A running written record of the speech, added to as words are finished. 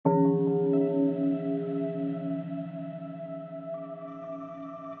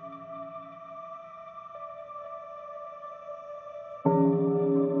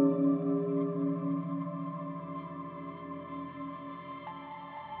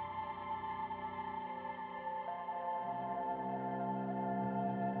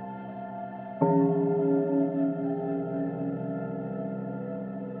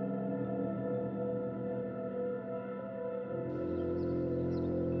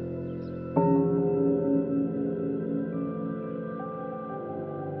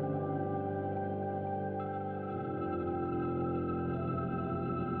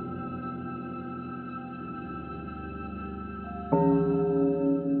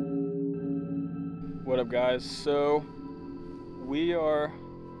up, guys? So we are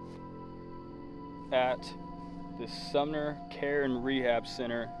at the Sumner Care and Rehab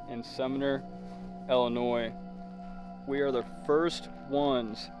Center in Sumner, Illinois. We are the first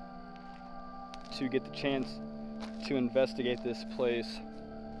ones to get the chance to investigate this place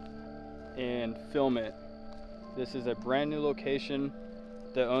and film it. This is a brand new location.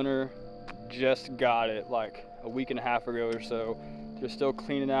 The owner just got it like a week and a half ago or so. They're still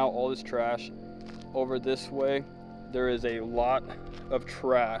cleaning out all this trash. Over this way, there is a lot of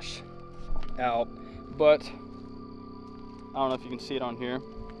trash out, but I don't know if you can see it on here.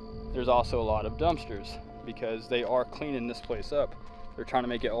 There's also a lot of dumpsters because they are cleaning this place up. They're trying to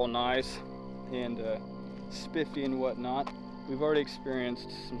make it all nice and spiffy and whatnot. We've already experienced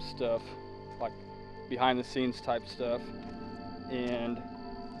some stuff like behind the scenes type stuff, and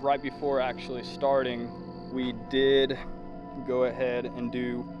right before actually starting, we did go ahead and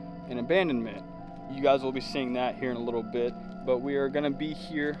do an abandonment. You guys will be seeing that here in a little bit, but we are gonna be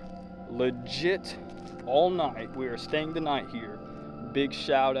here legit all night. We are staying the night here. Big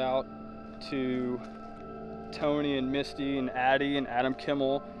shout out to Tony and Misty and Addie and Adam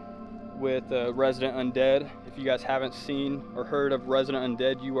Kimmel with Resident Undead. If you guys haven't seen or heard of Resident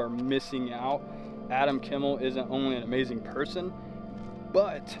Undead, you are missing out. Adam Kimmel isn't only an amazing person,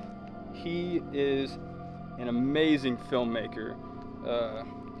 but he is an amazing filmmaker.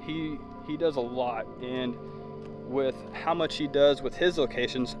 He does a lot, and with how much he does with his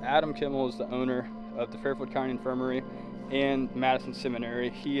locations, Adam Kimmel is the owner of the Fairfield County Infirmary and Madison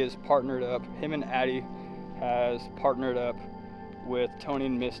Seminary. He is partnered up, him and Addie has partnered up with Tony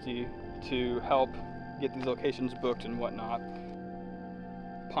and Misty to help get these locations booked and whatnot.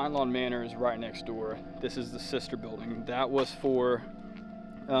 Pine Lawn Manor is right next door. This is the sister building. That was for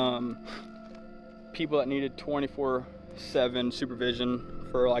people that needed 24/7 supervision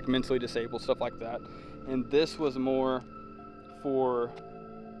for like mentally disabled, stuff like that. And this was more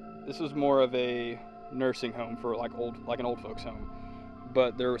of a nursing home for like an old folks home.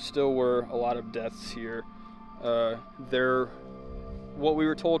 But there still were a lot of deaths here. What we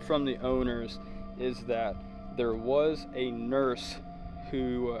were told from the owners is that there was a nurse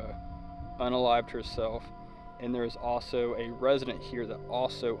who unalived herself, and there's also a resident here that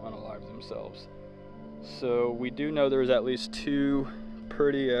also unalived themselves. So we do know there's at least two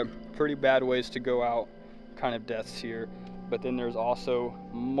pretty bad ways to go out kind of deaths here, but then there's also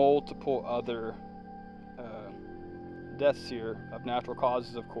multiple other deaths here of natural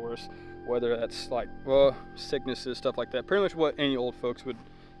causes, of course, whether that's like sicknesses, stuff like that, pretty much what any old folks would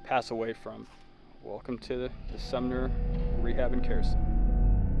pass away from. Welcome to the Sumner Rehab and Care Center.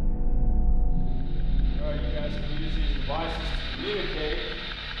 Alright, you guys can use these devices to communicate.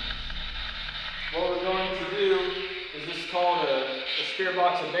 What we're going to do is, this is called a spirit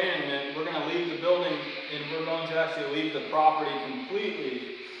box abandonment. We're going to leave the building and we're going to actually leave the property completely.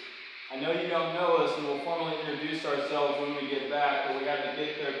 I know you don't know us, and we'll formally introduce ourselves when we get back, but we have to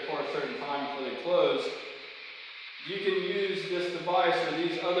get there before a certain time before they close. You can use this device or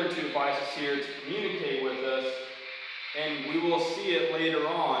these other two devices here to communicate with us, and we will see it later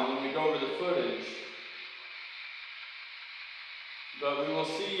on when we go over the footage. But we will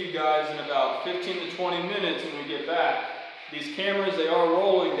see you guys in about 15 to 20 minutes when we get back. These cameras, they are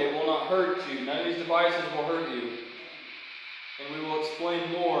rolling, they will not hurt you. None of these devices will hurt you. And we will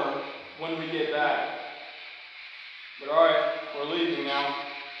explain more when we get back. But alright, we're leaving now.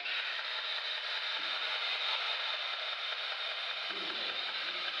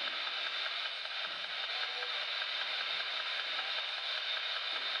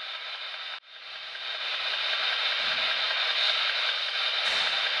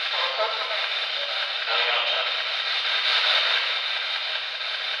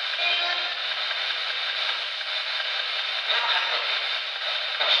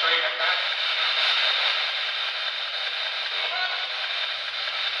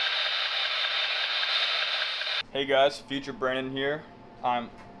 Hey guys, Future Brandon here. I'm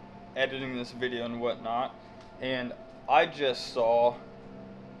editing this video and whatnot, and I just saw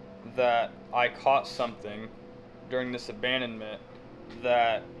that I caught something during this abandonment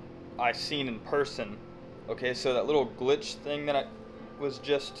that I seen in person. Okay, so that little glitch thing that I was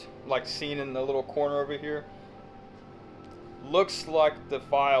just like seen in the little corner over here, looks like the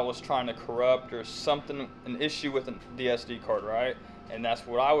file was trying to corrupt or something, an issue with the SD card, right? And that's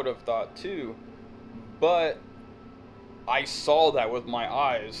what I would have thought too. But I saw that with my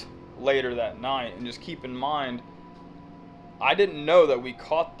eyes later that night, and just keep in mind, I didn't know that we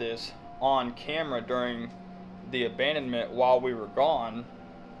caught this on camera during the abandonment while we were gone.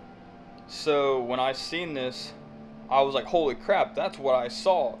 So when I seen this, I was like, holy crap, that's what I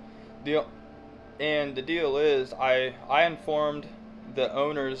saw. And the deal is, I informed the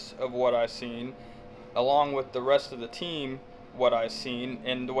owners of what I seen, along with the rest of the team what I seen,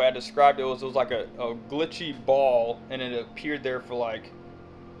 and the way I described it was like a glitchy ball, and it appeared there for like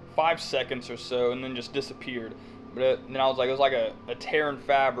 5 seconds or so, and then just disappeared. But then I was like, it was like a tearing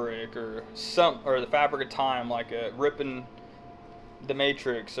fabric or the fabric of time, like a ripping the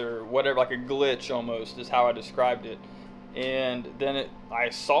Matrix or whatever, like a glitch almost is how I described it. And then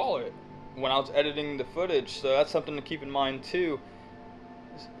I saw it when I was editing the footage, so that's something to keep in mind too.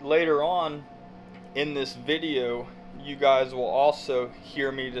 Later on in this video, you guys will also hear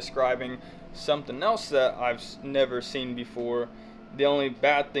me describing something else that I've never seen before. The only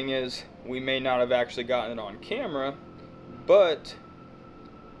bad thing is we may not have actually gotten it on camera, but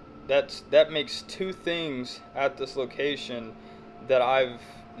that makes two things at this location that I've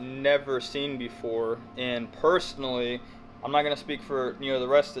never seen before. And personally, I'm not going to speak for the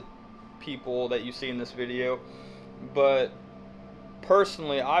rest of the people that you see in this video, but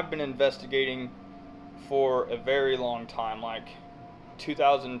personally, I've been investigating for a very long time, like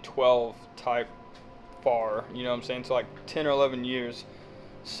 2012 type far, you know what I'm saying? So like 10 or 11 years.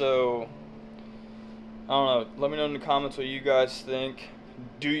 So I don't know, let me know in the comments what you guys think.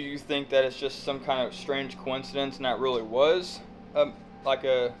 Do you think that it's just some kind of strange coincidence and that really was like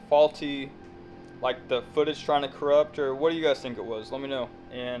a faulty, like the footage trying to corrupt, or what do you guys think it was? Let me know,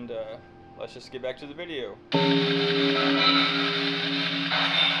 and let's just get back to the video.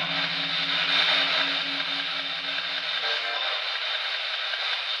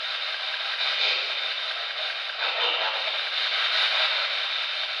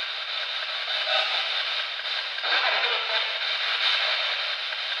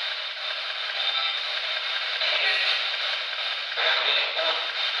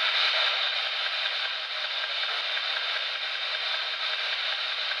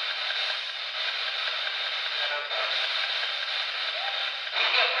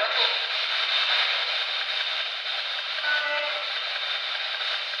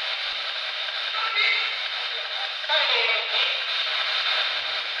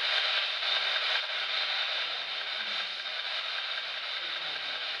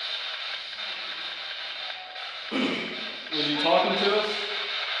 Was you talking to us?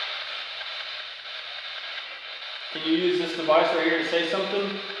 Can you use this device right here to say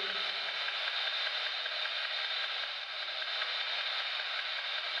something?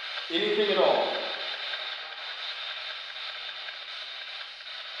 Anything at all?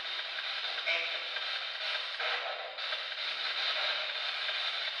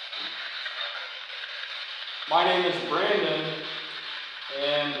 My name is Brandon,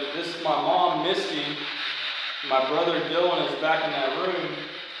 and this is my mom, Misty. My brother Dylan is back in that room.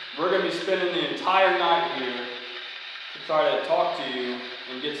 We're going to be spending the entire night here to try to talk to you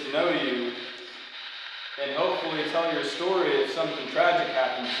and get to know you, and hopefully tell your story if something tragic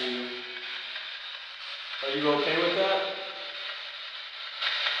happens to you. Are you okay with that?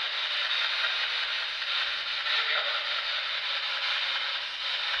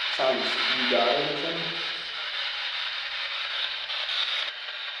 Sounds you died or anything?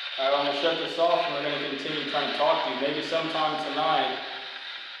 Alright, I'm going to shut this off and we're going to continue trying to talk to you. Maybe sometime tonight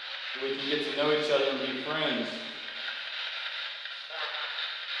we can get to know each other and be friends.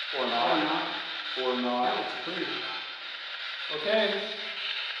 Or not. Or not. That was pretty. Okay.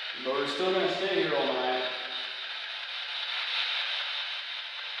 But we're still going to stay here all night.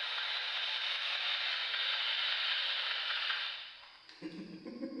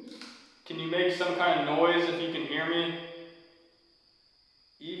 Can you make some kind of noise if you can hear me?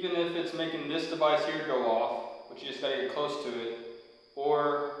 Even if it's making this device here go off, but you just gotta get close to it,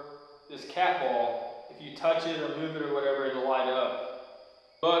 or this cat ball, if you touch it or move it or whatever, it'll light up.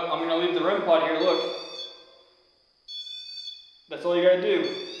 But I'm gonna leave the REM pod here, look. That's all you gotta do.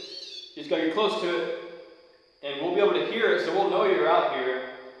 You just gotta get close to it, and we'll be able to hear it, so we'll know you're out here.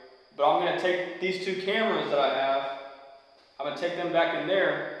 But I'm gonna take these two cameras that I have, I'm gonna take them back in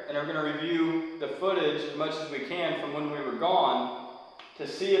there, and we're gonna review the footage as much as we can from when we were gone, to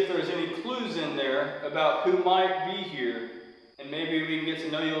see if there's any clues in there about who might be here. And maybe we can get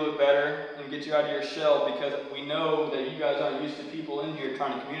to know you a little better and get you out of your shell, because we know that you guys aren't used to people in here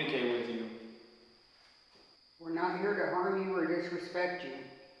trying to communicate with you. We're not here to harm you or disrespect you.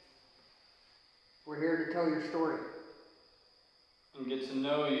 We're here to tell your story. And get to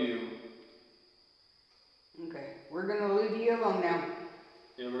know you. Okay, we're going to leave you alone now.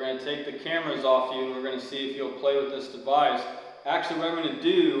 Yeah, we're going to take the cameras off you and we're going to see if you'll play with this device. Actually, what I'm going to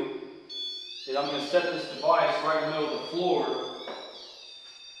do is I'm going to set this device right in the middle of the floor.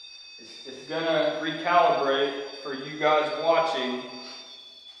 It's going to recalibrate for you guys watching.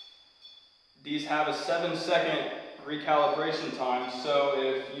 these have a 7-second recalibration time, so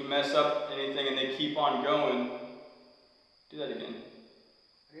if you mess up anything and they keep on going, do that again.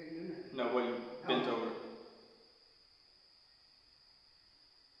 I didn't do that. No, what, you bent over.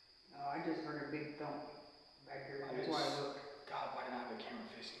 No, I just heard a big thump back here. That's why I looked. God, why didn't I have a camera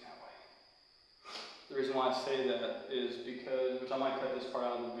facing that way? The reason why I say that is because, which I might cut this part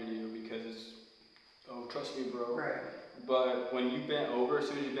out of the video because it's, oh, trust me, bro. Right. But when you bent over, as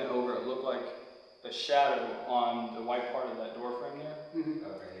soon as you bent over, it looked like a shadow on the white part of that door frame there. Mm-hmm.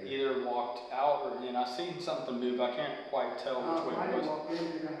 Okay. Either walked out or in. I seen something move. I can't quite tell which way I it was. walked in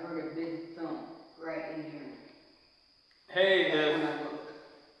and I heard a big thump right in here. Hey,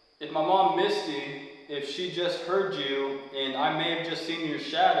 if my mom Misty, if she just heard you and I may have just seen your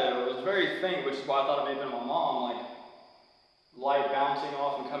shadow, it was very faint, which is why I thought it may have been my mom, like light bouncing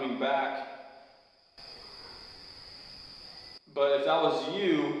off and coming back. But if that was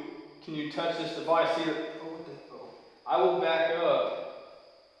you, can you touch this device here? Oh, I will back up,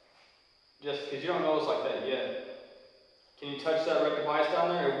 just because you don't know it's like that yet. Can you touch that red device down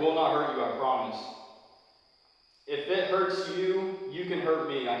there? It will not hurt you, I promise. If it hurts you, you can hurt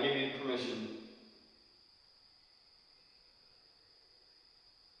me. I give you permission.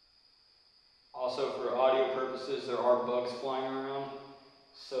 Also, for audio purposes, there are bugs flying around,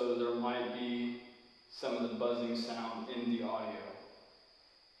 so there might be some of the buzzing sound in the audio.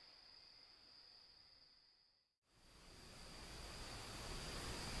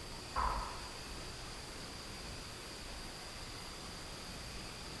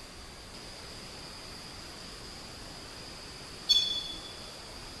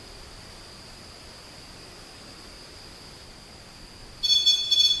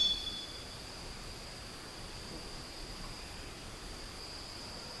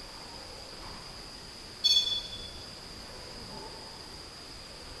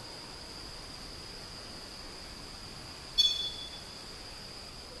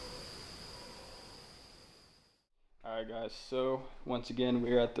 Alright guys, so once again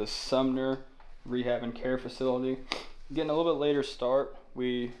we're at the Sumner Rehab and Care Facility. Getting a little bit later start.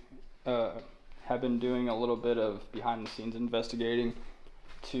 We have been doing a little bit of behind the scenes investigating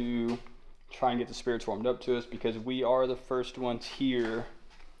to try and get the spirits warmed up to us, because we are the first ones here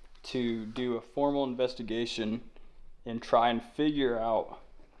to do a formal investigation and try and figure out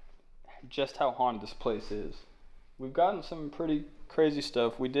just how haunted this place is. We've gotten some pretty crazy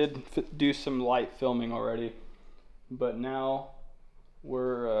stuff. We did do some light filming already, but now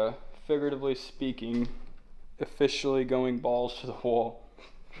we're figuratively speaking officially going balls to the wall,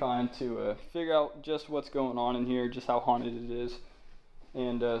 trying to figure out just what's going on in here, just how haunted it is.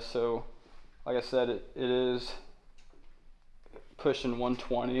 And so like I said, it is pushing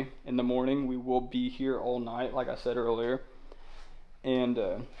 1:20 in the morning. We will be here all night, like I said earlier, and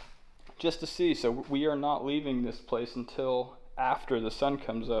just to see. So we are not leaving this place until after the sun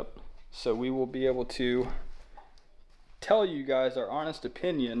comes up, so we will be able to tell you guys our honest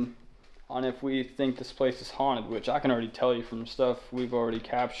opinion on if we think this place is haunted, which I can already tell you from stuff we've already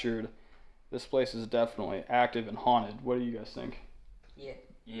captured. This place is definitely active and haunted. What do you guys think? Yeah.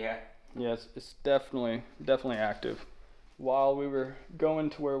 Yeah, it's definitely active. While we were going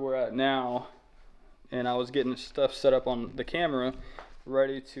to where we're at now, and I was getting stuff set up on the camera,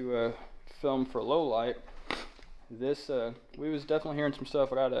 ready to film for low light, we was definitely hearing some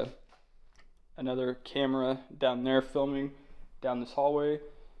stuff. I got another camera down there filming down this hallway.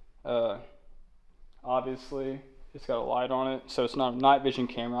 Obviously, it's got a light on it, so it's not a night vision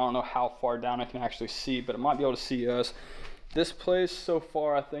camera. I don't know how far down I can actually see, but it might be able to see us. This place, so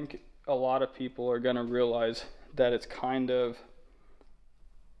far, I think a lot of people are gonna realize that it's kind of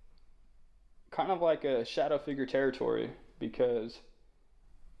like a shadow figure territory, because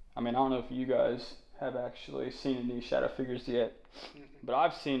I mean, I don't know if you guys have actually seen any shadow figures yet, but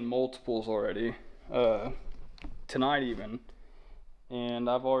I've seen multiples already, tonight even, and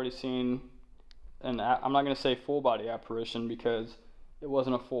I've already seen I'm not gonna say full body apparition because it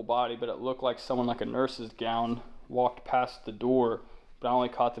wasn't a full body, but it looked like someone like a nurse's gown walked past the door, but I only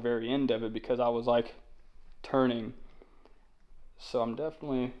caught the very end of it because I was like turning. So I'm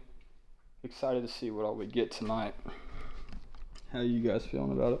definitely excited to see what all we get tonight. How are you guys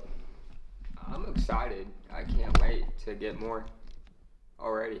feeling about it? I'm excited. I can't wait to get more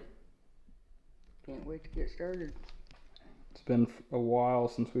already. Can't wait to get started. It's been a while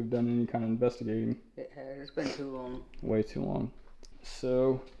since we've done any kind of investigating. It has. It's been too long. Way too long.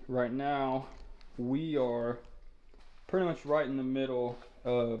 So right now we are pretty much right in the middle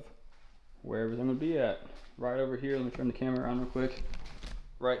of where everything would be at. Right over here. Let me turn the camera around real quick.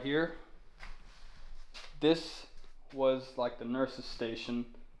 Right here. This was like the nurse's station,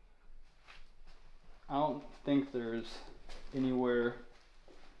 I don't think there's anywhere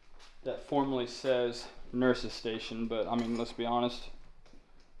that formally says nurse's station, but I mean, let's be honest.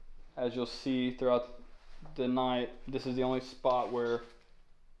 As you'll see throughout the night, this is the only spot where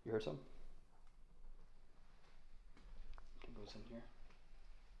you heard something. What goes in here?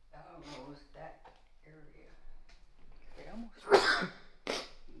 I don't know, it was that area. It almost feels like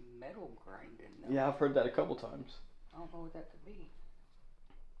metal grinding though. Yeah, I've heard that a couple times. I don't know what that could be.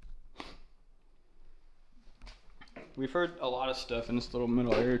 We've heard a lot of stuff in this little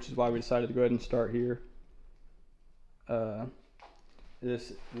middle area, which is why we decided to go ahead and start here.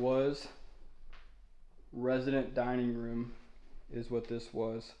 This was resident dining room is what this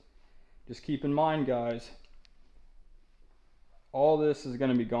was. Just keep in mind, guys, all this is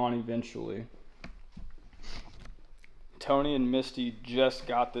going to be gone eventually. Tony and Misty just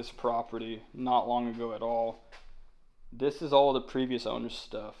got this property not long ago at all. This is all the previous owner's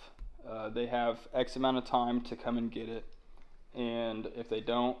stuff. They have X amount of time to come and get it, and if they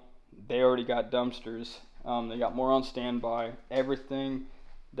don't, they already got dumpsters. They got more on standby. Everything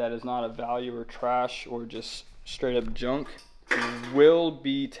that is not of value or trash or just straight up junk will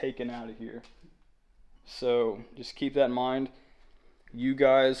be taken out of here. So just keep that in mind. You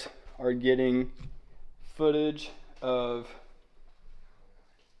guys are getting footage of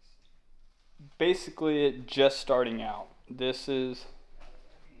basically it just starting out. This is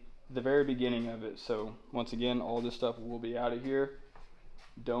the very beginning of it. So once again, all this stuff will be out of here.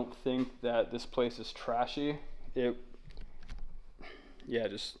 Don't think that this place is trashy. Yeah,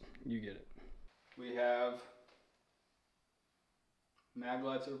 just you get it. We have mag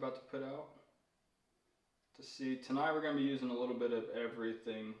lights that we're about to put out. To see, tonight we're going to be using a little bit of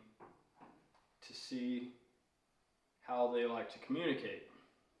everything to see how they like to communicate.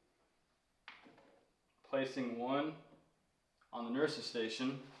 Placing one on the nurse's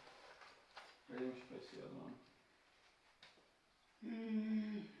station. I think we should place the other one.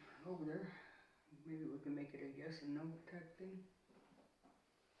 Over there. Maybe we can make it a yes and no type thing.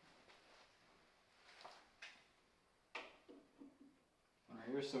 Right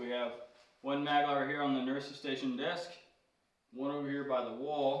here, so we have one mag light here on the nurse's station desk, one over here by the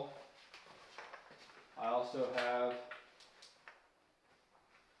wall. I also have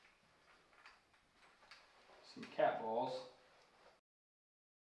some cat balls.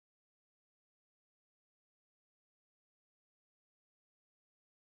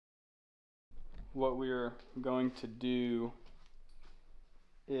 What we're going to do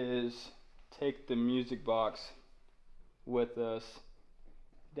is take the music box with us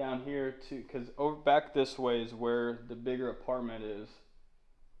down here to, because over back this way is where the bigger apartment is,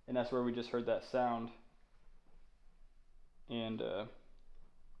 and that's where we just heard that sound. And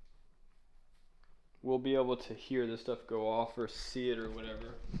we'll be able to hear this stuff go off or see it or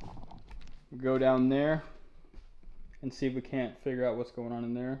whatever. Go down there and see if we can't figure out what's going on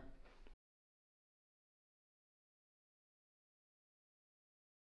in there.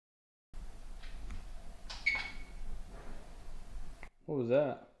 What was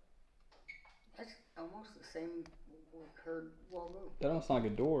that? That's almost the same we heard a while ago. That almost sounds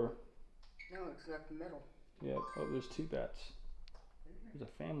like a door. No, it's like metal. Yeah, oh, there's two bats. There's a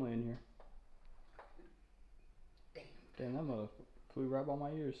family in here. Damn, that mother flew right by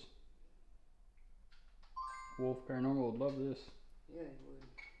my ears. Wolf Paranormal would love this. Yeah, it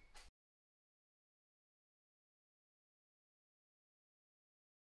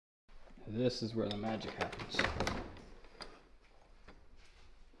would. This is where the magic happens.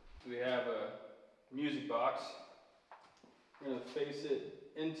 We have a music box. We're going to face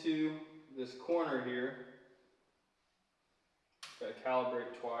it into this corner here. Got to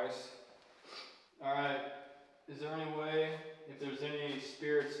calibrate twice. Alright, is there any way, if there's any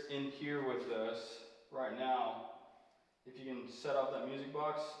spirits in here with us right now, if you can set off that music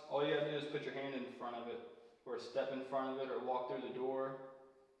box, all you got to do is put your hand in front of it, or step in front of it, or walk through the door.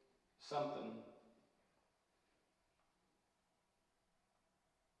 Something.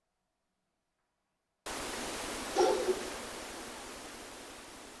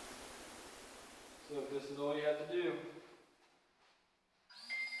 So if this is all you have to do,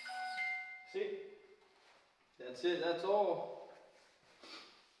 see? That's it, that's all.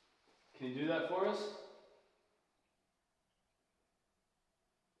 Can you do that for us?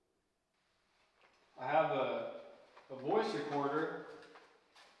 I have a voice recorder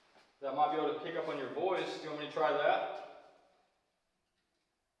that might be able to pick up on your voice. Do you want me to try that?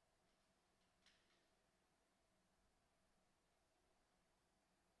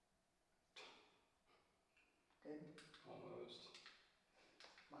 Dead. Almost.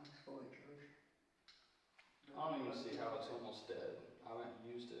 Mine's fully charged. I don't even see how it's almost dead. I haven't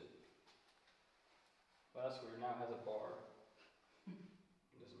used it. escalator now has a bar.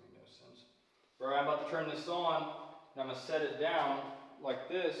 It doesn't make no sense. Right, I'm about to turn this on, and I'm going to set it down like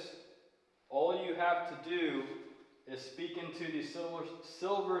this. All you have to do is speak into the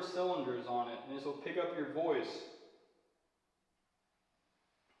silver cylinders on it, and this will pick up your voice.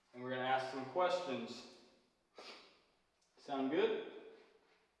 And we're going to ask some questions. Sound good?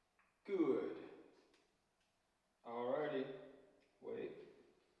 Good. Alrighty. Wait.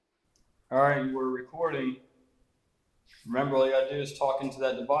 Alright, we're recording. Remember, all you gotta do is talk into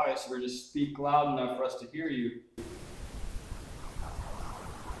that device or just speak loud enough for us to hear you.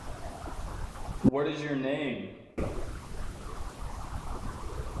 What is your name?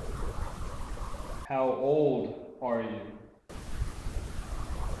 How old are you?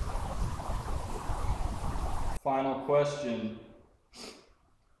 Final question.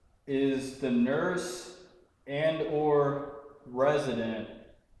 Is the nurse and or resident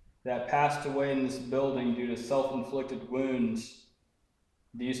that passed away in this building due to self-inflicted wounds,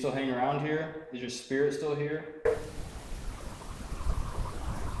 do you still hang around here? Is your spirit still here?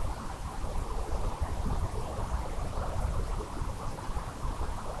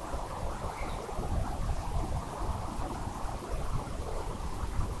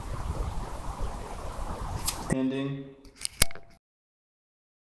 Ending.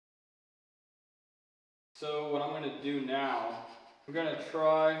 So what I'm going to do now, I'm going to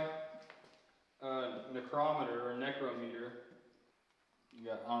try a necrometer or necrometer.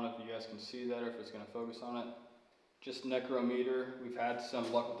 I don't know if you guys can see that or if it's going to focus on it. Just necrometer. We've had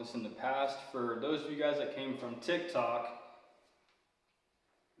some luck with this in the past. For those of you guys that came from TikTok,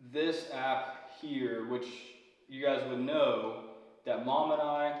 this app here, which you guys would know that Mom and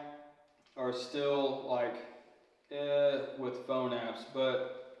I are still like with phone apps,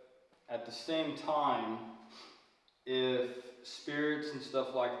 but at the same time, if spirits and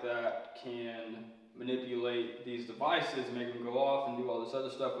stuff like that can manipulate these devices, make them go off and do all this other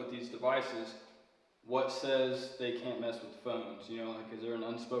stuff with these devices, what says they can't mess with phones? You know, like, is there an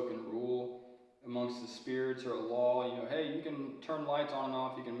unspoken rule amongst the spirits or a law? You know, hey, you can turn lights on and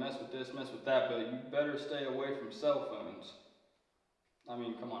off, you can mess with this, mess with that, but you better stay away from cell phones. I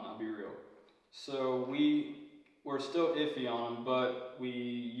mean, come on, I'll be real. So we're still iffy on them, but we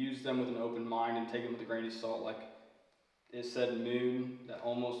use them with an open mind and take them with a grain of salt. Like it said moon, that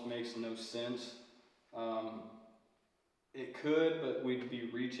almost makes no sense. It could, but we'd be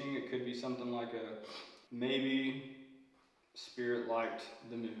reaching. It could be something like maybe spirit liked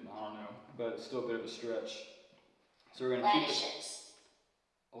the moon. I don't know, but it's still a bit of a stretch. So we're gonna keep it.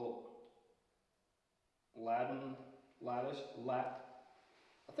 Oh, lattice.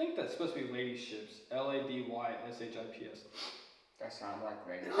 I think that's supposed to be ladyships. LADYSHIPS. That sounds like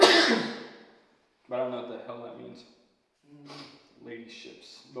lady. But I don't know what the hell that means.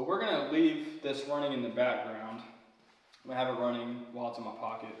 Ladyships. But we're gonna leave this running in the background. I'm gonna have it running while it's in my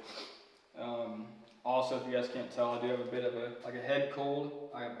pocket. Also, if you guys can't tell, I do have a bit of a head cold.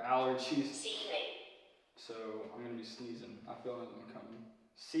 I have allergies. So I'm gonna be sneezing. I feel like I'm coming.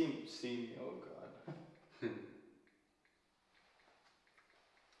 See me. Oh God.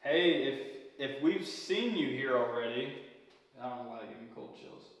 Hey, if we've seen you here already, I don't know why they give me cold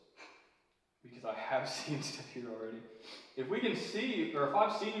chills. Because I have seen stuff here already. If we can see you, or if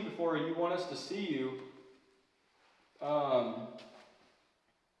I've seen you before and you want us to see you,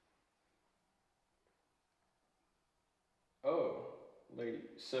 lady.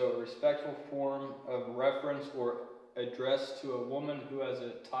 So a respectful form of reference or address to a woman who has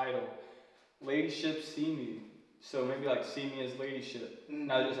a title. Ladyship, see me. So maybe like see me as ladyship.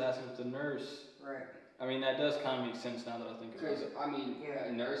 Now just ask if it's a nurse. Right. I mean, that does kind of make sense now that I think about it. Because, I mean,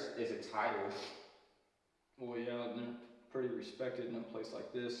 a nurse is a title. Well, yeah, they're pretty respected in a place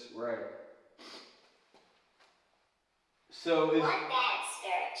like this. Right. So is... One bad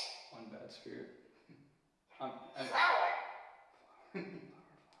spirit. One bad spirit. Flower.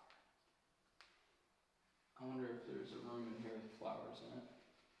 I wonder if there's a room in here with flowers in it.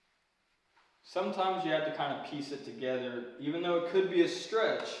 Sometimes you have to kind of piece it together. Even though it could be a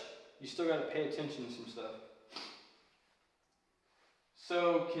stretch, you still got to pay attention to some stuff.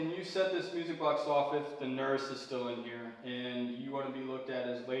 So can you set this music box off if the nurse is still in here and you want to be looked at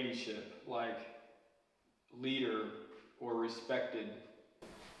as ladyship, like leader or respected?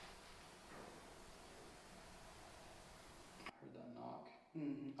 I heard that knock.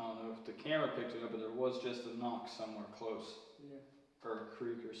 I don't know if the camera picked it up, but there was just a knock somewhere close. Yeah. Or a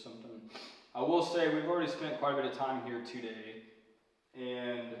creak or something. I will say we've already spent quite a bit of time here today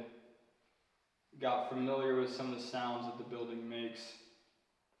and got familiar with some of the sounds that the building makes.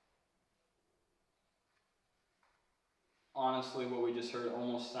 Honestly, what we just heard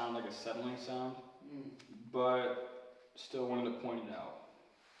almost sounded like a settling sound. but still wanted to point it out.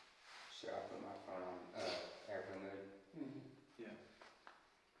 Should I put my phone on airplane mode? Yeah.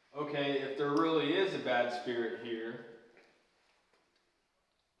 Okay, if there really is a bad spirit here,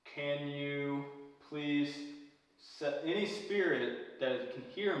 can you please set any spirit that can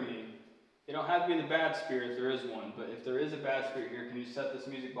hear me? It don't have to be the bad spirit if there is one, but if there is a bad spirit here, can you set this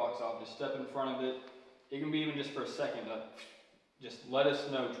music box off? Just step in front of it. It can be even just for a second. Just let us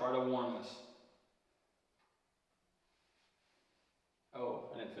know. Try to warn us. Oh,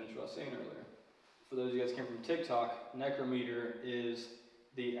 I didn't finish what I was saying earlier. For those of you guys who came from TikTok, Necrometer is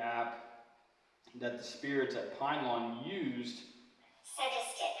the app that the spirits at Pine Lawn used.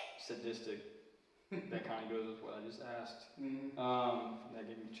 Sadistic. That kind of goes with what I just asked. That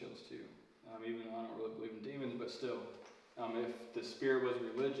gave me chills too. Even though I don't really believe in demons, but still, if the spirit was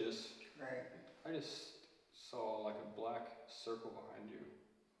religious, Right. I just saw like a black circle behind you.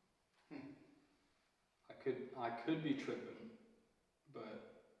 I could be tripping,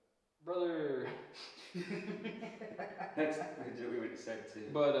 but brother. That's legitimately what he said too.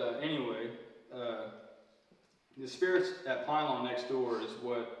 But anyway, the spirits at Pine Lawn next door is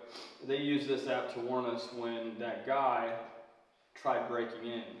what they use this app to warn us when that guy tried breaking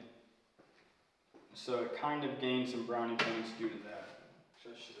in. So it kind of gained some brownie points due to that. So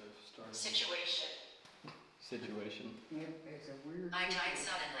I should have started. Situation. Yep, it's a weird. I died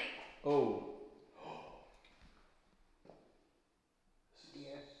suddenly. Oh.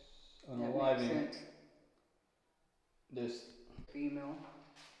 Yeah. Unaliving. That makes sense. This. Female.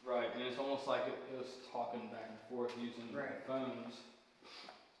 Right, and it's almost like it was talking back and forth using phones.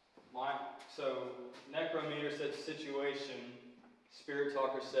 So Necrometer said situation. Spirit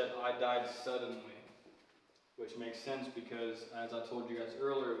Talker said I died suddenly, which makes sense because, as I told you guys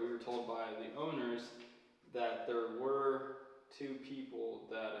earlier, we were told by the owners that there were two people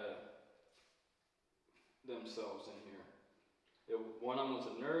that themselves in here. One of them was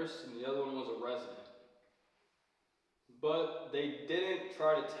a nurse and the other one was a resident. But they didn't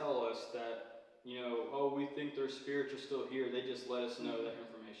try to tell us that, oh, we think their spirits are still here. They just let us know that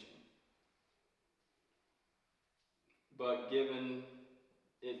information. But given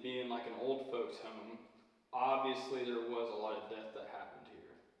it being like an old folks home, obviously there was a lot of death that happened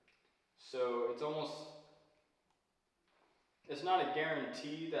here. So it's not a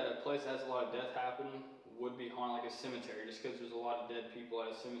guarantee that a place that has a lot of death happen would be haunted, like a cemetery. Just because there's a lot of dead people at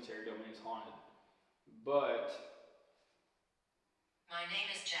a cemetery don't mean it's haunted. But My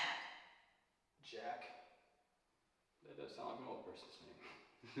name is Jack. Jack? That does sound like an old person's name.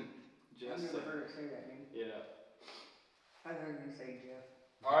 I've never heard it say that name. Yeah. I thought you were going to say Jeff.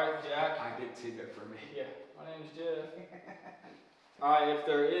 Alright, Jack. I did too, but for me. Yeah, my name's Jeff. Alright, if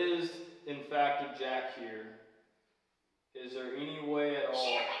there is, in fact, a Jack here, is there any way at all...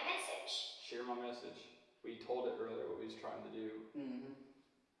 Share my message. Share my message. We told it earlier what we was trying to do.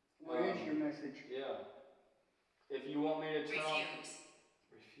 What is your message? Yeah. If you want me to turn Refuse.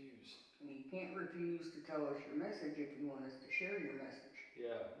 Refuse. You can't refuse to tell us your message if you want us to share your message.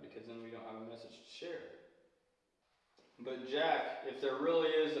 Yeah, because then we don't have a message to share. But Jack, if there really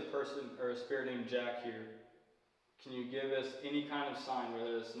is a person or a spirit named Jack here, can you give us any kind of sign,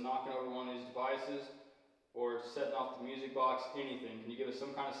 whether it's knocking over one of these devices or setting off the music box, anything? Can you give us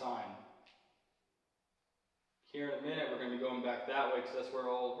some kind of sign? Here in a minute, we're going to be going back that way because that's where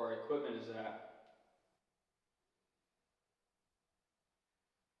all of our equipment is at.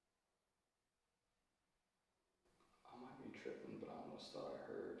 I might be tripping, but I almost thought I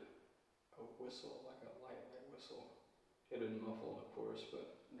heard a whistle, like a light whistle. It didn't muffle, of course,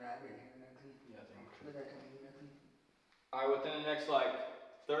 but... I didn't hear nothing. Yeah, I think I'm But tripping. that don't mean nothing. Alright, within the next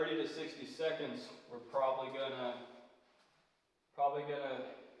 30 to 60 seconds, we're probably gonna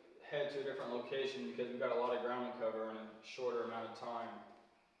head to a different location because we've got a lot of ground to cover in a shorter amount of time.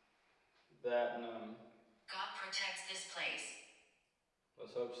 God protects this place.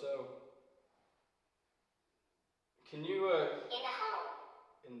 Let's hope so. Can you, In the home.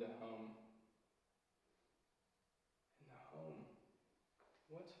 in the home. In the home.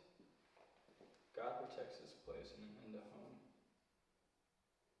 What? God protects this place in the home.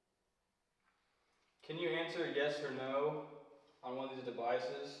 Can you answer yes or no on one of these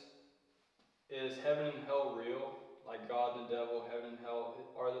devices? Is heaven and hell real? Like God and the devil, heaven and hell,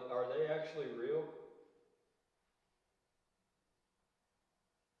 are they actually real?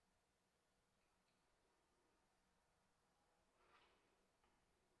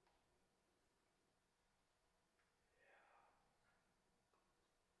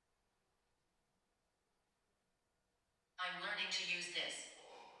 I'm learning to use this.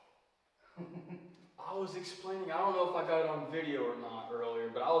 I was explaining, I don't know if I got it on video or not earlier,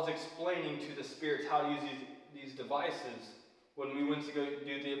 but I I was explaining to the spirits how to use these devices when we went to go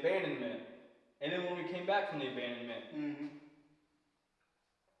do the abandonment. And then when we came back from the abandonment. Mm-hmm.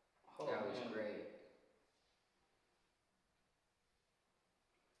 Oh, That was man. great.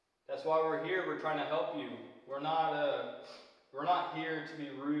 That's why we're here. We're trying to help you. We're not here to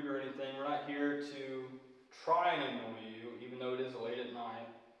be rude or anything. We're not here to try and annoy you, even though it is late at night.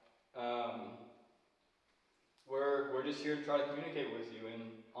 We're just here to try to communicate with you. And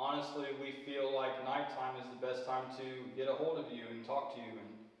honestly, we feel like nighttime is the best time to get a hold of you and talk to you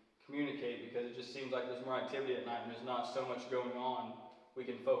and communicate, because it just seems like there's more activity at night and there's not so much going on. We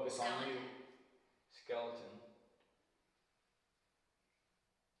can focus on you. Skeleton.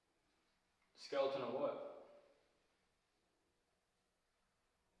 Skeleton of what?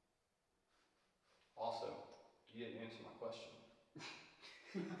 Also, you didn't answer my question.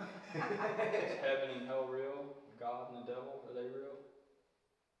 Is heaven and hell real? God and the devil, are they real?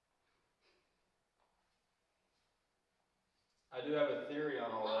 I do have a theory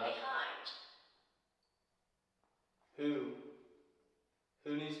on all Look that. behind.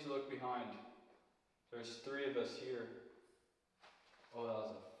 Who needs to look behind? There's 3 of us here. Oh, that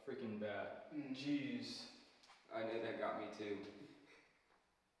was a freaking bat. Jeez. I know that got me too.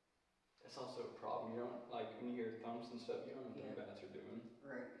 That's also a problem. You don't, like, when you hear thumps and stuff, you don't know what the bats are doing.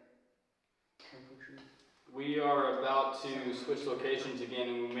 Right. We are about to switch locations again,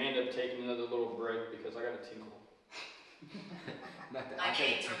 and we may end up taking another little break because I got a tinkle. I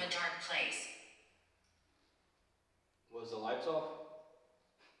came from a dark place. Was the lights off?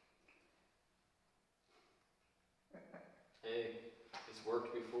 Hey, it's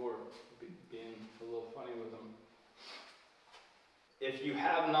worked before, being a little funny with them. If you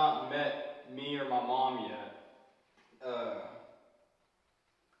have not met me or my mom yet,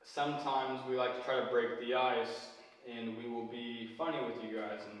 sometimes we like to try to break the ice, and we will be funny with you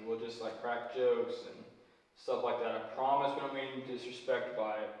guys, and we'll just like crack jokes and stuff like that. I promise we don't mean any disrespect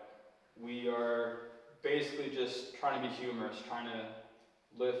by it. We are basically just trying to be humorous, trying to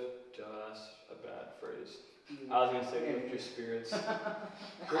lift, that's a bad phrase. I was going to say lift your spirits.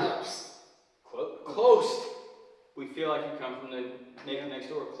 Close. Close! We feel like you come from the next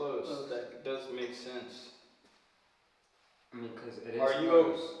door. Close. That does make sense. I mean, because it is Are you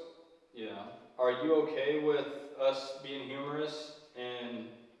close. Yeah. Are you okay with us being humorous and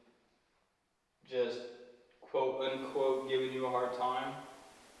just quote unquote giving you a hard time,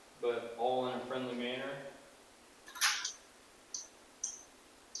 but all in a friendly manner?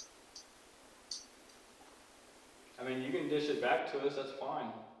 I mean, you can dish it back to us, that's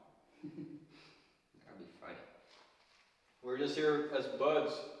fine. That'd be funny. We're just here as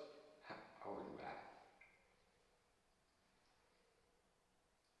buds. I'll do that.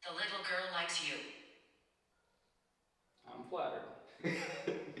 The little girl likes you. I'm flattered.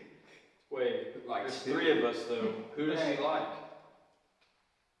 Wait, Like there's Steve. 3 of us though. Who does she like?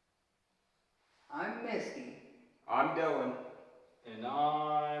 I'm Misty. I'm Dylan. And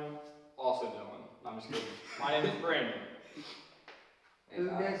I'm also Dylan. I'm just kidding. My name is Brandon. Who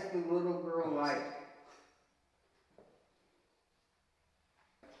does the little girl like?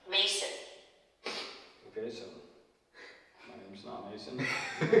 Mason. Okay, so my name's not Mason.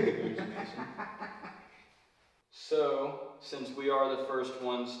 Who's Mason? So, since we are the first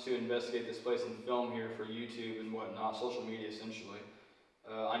ones to investigate this place and film here for YouTube and whatnot, social media essentially,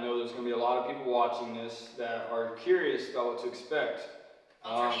 I know there's going to be a lot of people watching this that are curious about what to expect.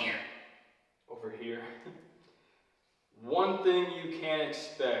 Over here. Over here. One thing you can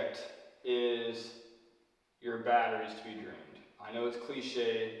expect is your batteries to be drained. I know it's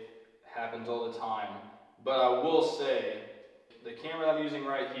cliche, it happens all the time, but I will say the camera I'm using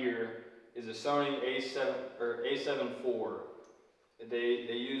right here is a Sony A7 or A7 IV.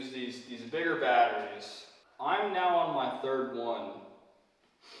 They use these bigger batteries. I'm now on my 3rd one.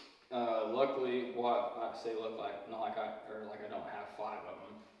 Luckily, well, I say look like not like I don't have 5 of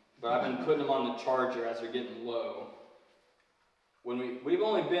them, but I've been putting them on the charger as they're getting low. When we've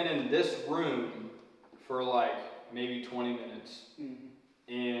only been in this room for like maybe 20 minutes,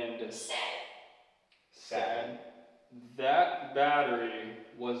 and sad. That battery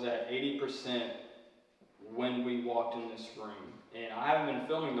was at 80% when we walked in this room, and I haven't been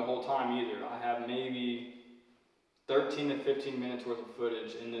filming the whole time either. I have maybe 13 to 15 minutes worth of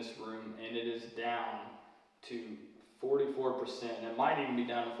footage in this room, and it is down to 44%, and it might even be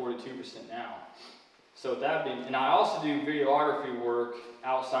down to 42% now. So that being, and I also do videography work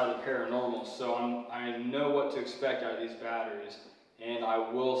outside of the paranormal, so I know what to expect out of these batteries, and I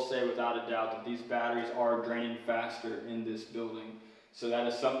will say without a doubt that these batteries are draining faster in this building. So that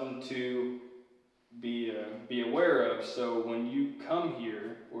is something to be aware of. So when you come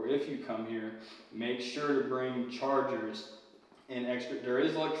here, if you come here, make sure to bring chargers and extra. There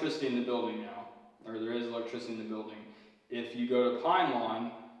is electricity in the building now, or there is electricity in the building. If you go to Pine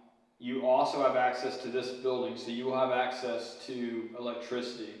Lawn, you also have access to this building, so you will have access to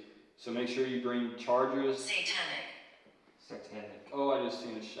electricity. So make sure you bring chargers. Satanic. Satanic. Oh, I just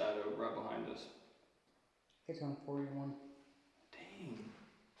seen a shadow right behind us. It's on 41. Dang.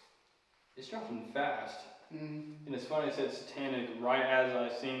 It's dropping fast. Mm-hmm. And it's funny it said satanic right as I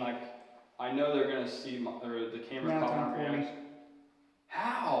seen, like, I know they're gonna see my, or the camera Now it's caught on my 40. reaction.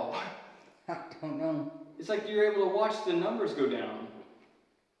 How? I don't know. It's like you're able to watch the numbers go down.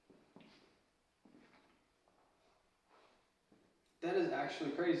 That is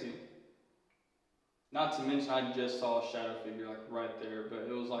actually crazy. Not to mention I just saw a shadow figure like right there, but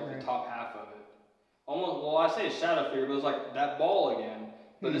it was like Right. the top half of it. Almost, well, I say a shadow figure, but it was like that ball again.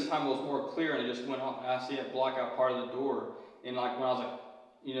 But this time it was more clear and it just went off, and I see it block out part of the door. And like when I was like,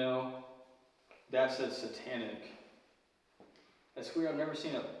 you know, that said satanic. That's weird, I've never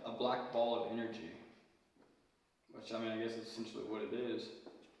seen a black ball of energy. Which, I mean, I guess it's essentially what it is.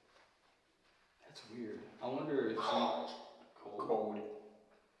 That's weird. I wonder if some... Cold.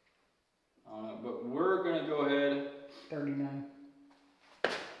 I don't know, but we're gonna go ahead... 39.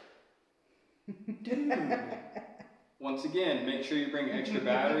 Dude! Once again, make sure you bring extra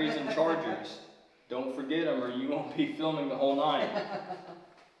batteries and chargers. Don't forget them or you won't be filming the whole night.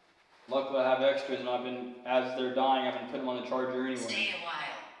 Luckily I have extras and I've been, as they're dying, I've been putting them on the charger anyway. Stay a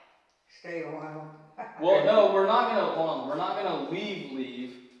while. Stay a while. Well, no, we're not gonna, hold on, we're not gonna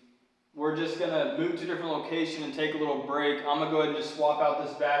leave. We're just gonna move to a different location and take a little break. I'm gonna go ahead and just swap out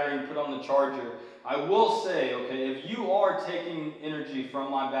this battery and put on the charger. I will say, okay, if you are taking energy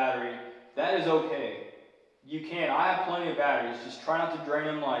from my battery, that is okay. You can. I have plenty of batteries. Just try not to drain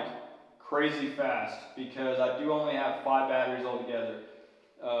them like crazy fast because I do only have 5 batteries altogether,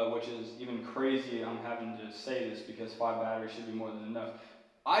 which is even crazy. I'm having to say this because 5 batteries should be more than enough.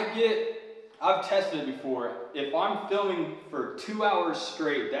 I've tested it before. If I'm filming for 2 hours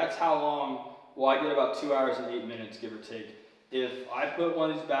straight, that's how long, well, I get about 2 hours and 8 minutes, give or take. If I put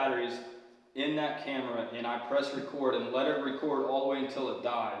one of these batteries in that camera and I press record and let it record all the way until it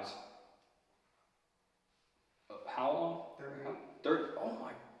dies, how long? 30. Oh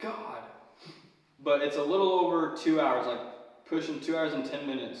my God. But it's a little over 2 hours, like pushing 2 hours and 10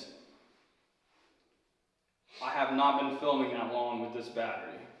 minutes. I have not been filming that long with this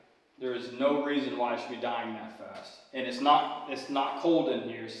battery. There is no reason why I should be dying that fast. And it's not cold in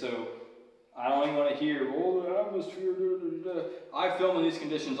here, so I don't even want to hear, oh, the atmosphere, da, da, da. I film in these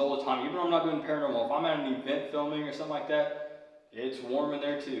conditions all the time. Even when I'm not doing paranormal, if I'm at an event filming or something like that, it's warm in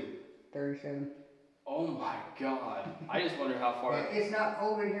there too. 37. Oh my God. I just wonder how far. It's not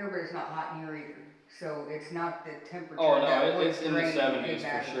cold in here, but it's not hot in here either. So it's not the temperature. Oh no, that was it's in the raining 70s in for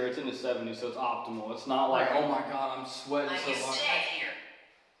that. sure. It's in the 70s, so it's optimal. It's not like, Right. oh my God, I'm sweating I so used to much. live here.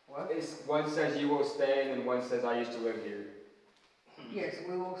 What? It's, one says you will stay, and then one says I used to live here. Yes,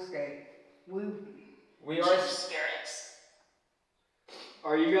 we will stay. We Two are. spirits.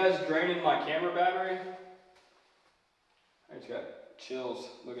 Are you guys draining my camera battery? I just got chills.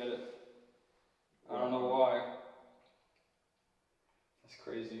 Look at it. I don't know why. That's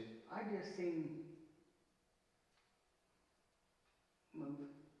crazy. I just seen move.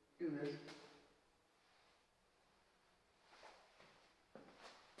 Do this.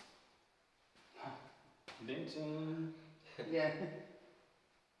 Dancing. Yeah.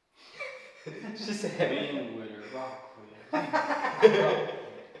 Just a Being with her, rock with her.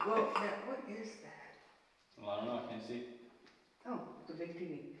 Well, now, what is that? Well, I don't know. I can't see. Oh, it's a big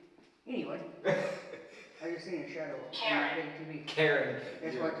TV. Anyway, I just seen a shadow on Karen. the big TV. Karen.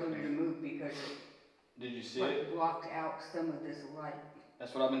 That's why I told you to move because Did you see it it? blocked out some of this light.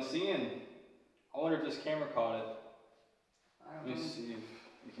 That's what I've been seeing. I wonder if this camera caught it. I Let don't me know. see if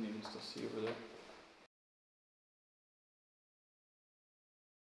you can even still see over there.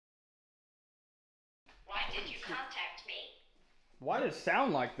 Why did you contact me? Why did it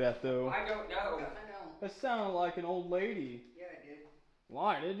sound like that though? I don't know. I know. That sounded like an old lady. Yeah, it did.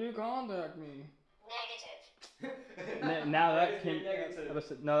 Why did you contact me? Negative. Now Why that did you came.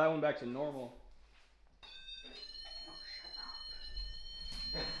 negative? No, that went back to normal. Oh,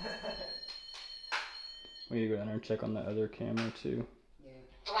 shut up. We need to go down there and check on the other camera too. Yeah.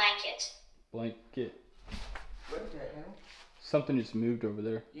 Blanket. Blanket. What the hell? Something just moved over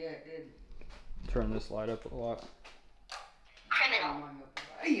there. Yeah, it did. Turn this light up a lot. Criminal.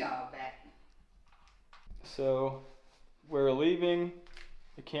 Yeah, back. So we're leaving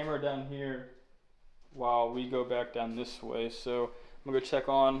the camera down here while we go back down this way. So I'm gonna go check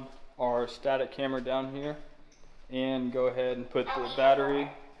on our static camera down here and go ahead and put the battery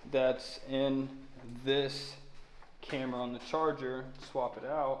that's in this camera on the charger. Swap it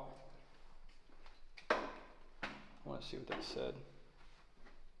out. I want to see what that said.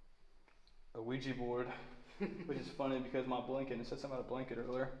 A Ouija board, which is funny because my blanket, it said something about a blanket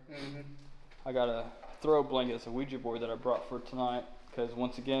earlier. I got a throw blanket. It's a Ouija board that I brought for tonight because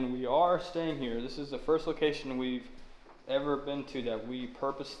once again we are staying here. This is the first location we've ever been to that we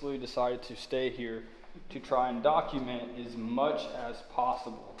purposely decided to stay here to try and document as much as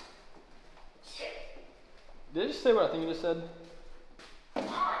possible. Did it just say what I think it just said?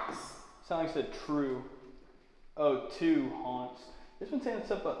 Sound like it said true. Oh, two haunts. It's been saying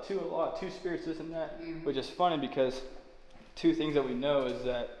stuff about two a lot, two spirits, this and that, which is funny because two things that we know is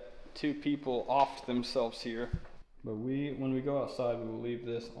that two people offed themselves here. But when we go outside, we will leave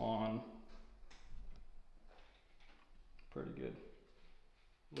this on. Pretty good.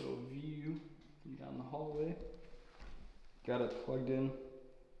 Little view down the hallway. Got it plugged in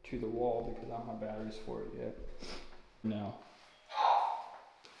to the wall because I don't have batteries for it yet. No.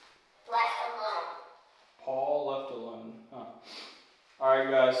 Paul left alone. Huh.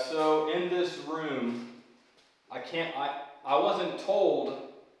 Alright guys, so in this room, I wasn't told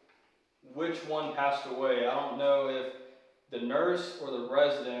which one passed away. I don't know if the nurse or the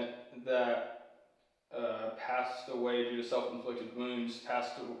resident that passed away due to self-inflicted wounds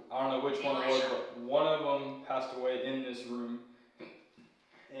passed away. I don't know which one it was, but one of them passed away in this room.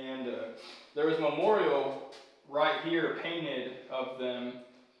 And there was a memorial right here painted of them,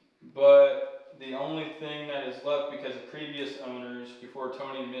 but the only thing that is left, because the previous owners, before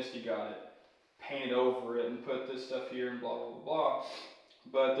Tony and Misty got it, painted over it and put this stuff here and blah, blah, blah, blah.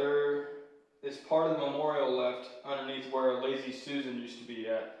 But there is part of the memorial left underneath where Lazy Susan used to be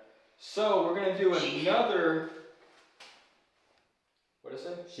at. So we're going to do another, what is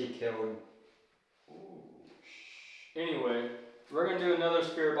it? She killed. Ooh. Anyway, we're going to do another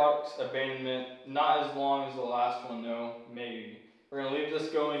spirit box abandonment, not as long as the last one though, maybe. We're going to leave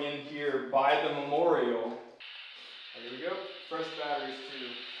this going in here by the memorial. Here we go. Fresh batteries too.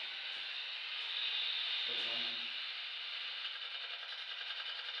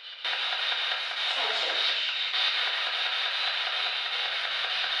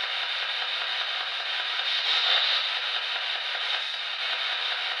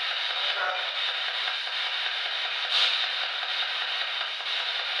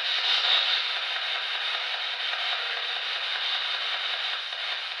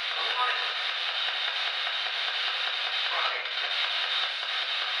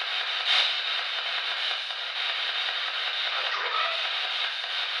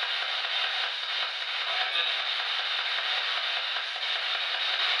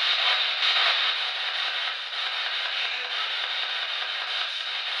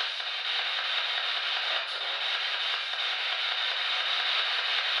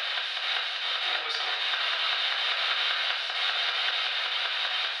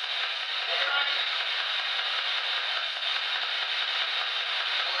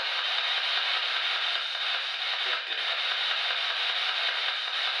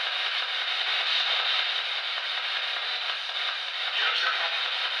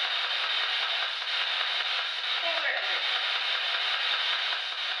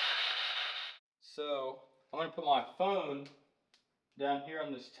 So I'm going to put my phone down here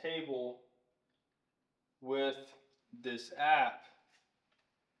on this table with this app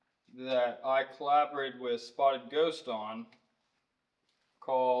that I collaborated with Spotted Ghost on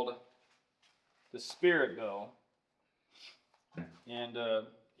called the Spirit Bell. And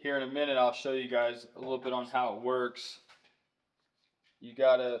here in a minute I'll show you guys a little bit on how it works. You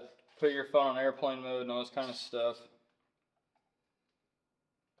gotta put your phone on airplane mode and all this kind of stuff.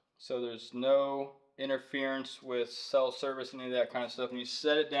 So there's no interference with cell service, any of that kind of stuff. And you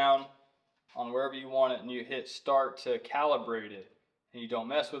set it down on wherever you want it and you hit start to calibrate it. And you don't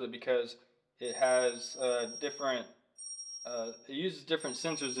mess with it because it has it uses different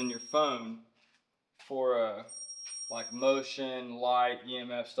sensors in your phone for like motion, light,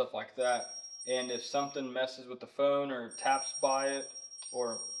 EMF, stuff like that. And if something messes with the phone or taps by it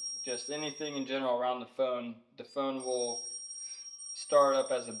or just anything in general around the phone will start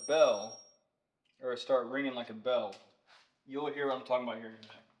up as a bell or start ringing like a bell. You'll hear what I'm talking about here in a minute.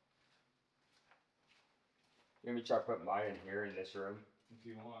 You want me to try to put mine in here in this room? If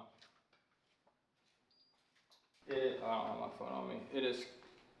you want. I don't have my phone on me. It is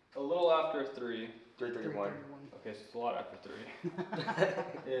a little after 3. 3:31. Okay, so it's a lot after 3.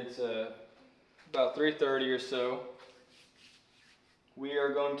 It's about 3:30 or so. We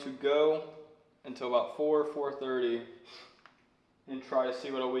are going to go until about 4:30 and try to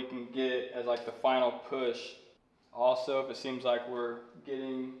see what we can get as like the final push. Also, if it seems like we're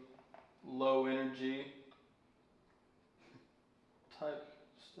getting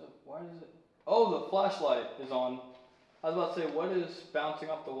flashlight is on. I was about to say, what is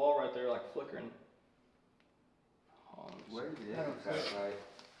bouncing off the wall right there, like flickering? Where is the flashlight?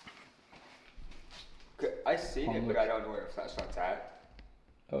 I seen it, but I don't know where the flashlight's at.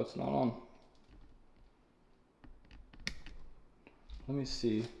 Oh, it's not on. Let me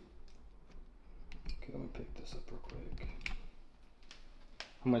see. Okay, let me pick this up real quick.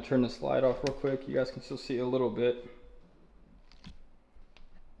 I'm gonna turn this light off real quick. You guys can still see a little bit.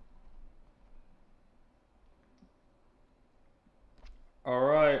 All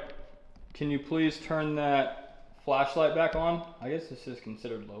right, can you please turn that flashlight back on? I guess this is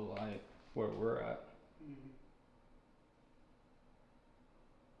considered low light where we're at.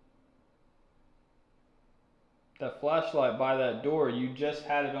 That flashlight by that door, you just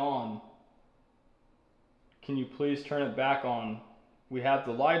had it on. Can you please turn it back on? We have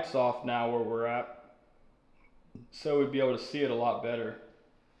the lights off now where we're at, so we'd be able to see it a lot better.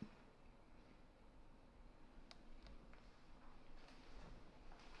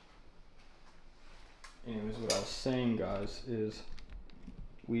 Anyways, what I was saying, guys, is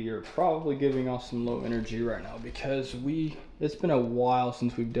we are probably giving off some low energy right now because it's been a while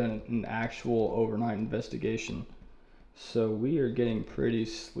since we've done an actual overnight investigation. So we are getting pretty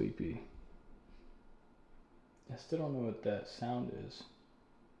sleepy. I still don't know what that sound is.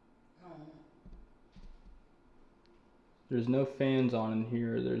 There's no fans on in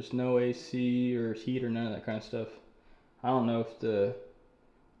here. There's no AC or heat or none of that kind of stuff. I don't know if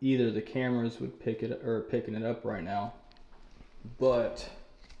either the cameras would pick it or picking it up right now, but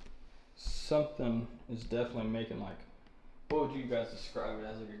something is definitely making, like, what would you guys describe it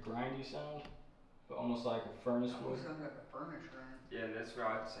as, like a grindy sound, but almost like a furnace would? Sounds like a furnace running. Yeah, that's what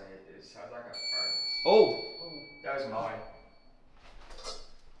I'd say. It sounds like a furnace. Oh, That was mine.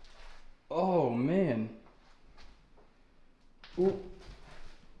 oh man. Ooh.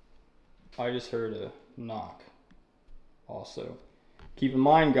 I just heard a knock. Also, keep in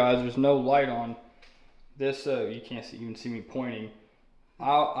mind, guys, there's no light on this. You can't even see me pointing.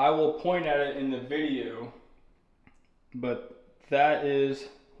 I will point at it in the video, but that is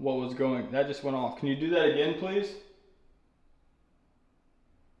what was going. That just went off. Can you do that again, please?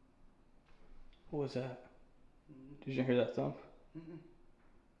 What was that? Did you hear that thump?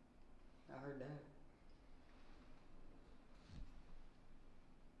 I heard that.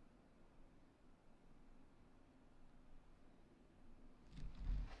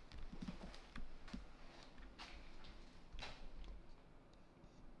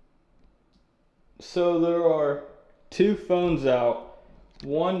 So there are two phones out.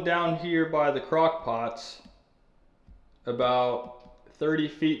 One down here by the crock pots, about 30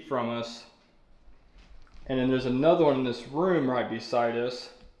 feet from us. And then there's another one in this room right beside us.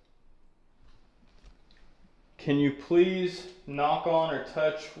 Can you please knock on or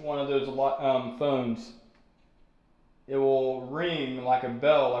touch one of those phones? It will ring like a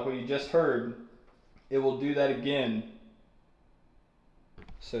bell, like what you just heard. It will do that again.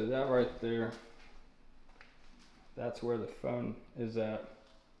 So that right there, that's where the phone is at.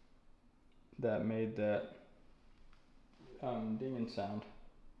 That made that dinging sound.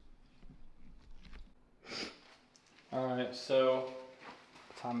 Alright, so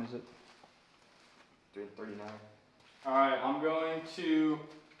what time is it? 3:39. Alright, I'm going to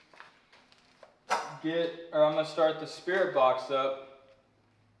I'm going to start the spirit box up.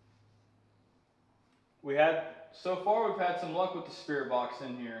 So far we've had some luck with the spirit box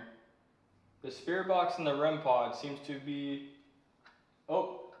in here. The spirit box in the REM pod seems to be,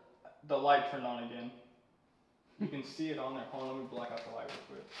 oh, the light turned on again. You can see it on there. Hold on, let me black out the light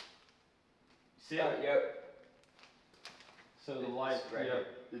real quick. See it? Yep. So the light, right yep.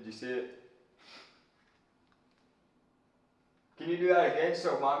 here. Did you see it? Can you do that again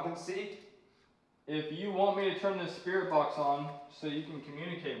so Mom can see? If you want me to turn this spirit box on so you can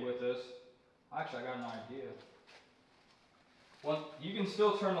communicate with us, actually I got an idea. Well, you can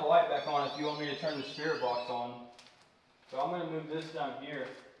still turn the light back on if you want me to turn the spirit box on. So I'm going to move this down here,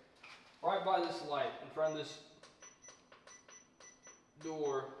 right by this light, in front of this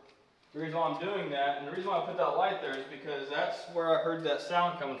door. The reason why I'm doing that, and the reason why I put that light there is because that's where I heard that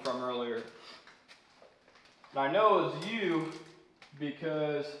sound coming from earlier. And I know it was you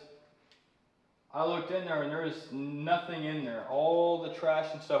because I looked in there and there was nothing in there. All the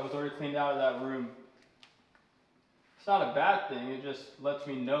trash and stuff was already cleaned out of that room. It's not a bad thing, it just lets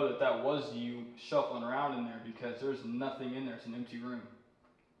me know that that was you shuffling around in there because there's nothing in there, it's an empty room.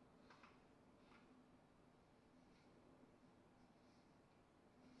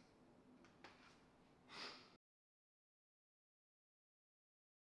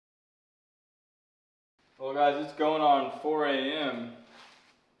 Well guys, it's going on 4 a.m.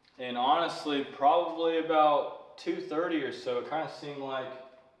 And honestly, probably about 2:30 or so, it kind of seemed like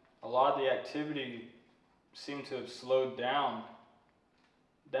a lot of the activity seemed to have slowed down.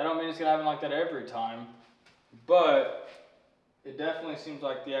 That don't mean it's gonna happen like that every time, but it definitely seems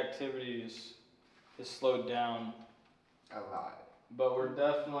like the activity is slowed down. A lot. But we're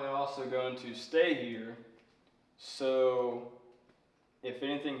definitely also going to stay here. So if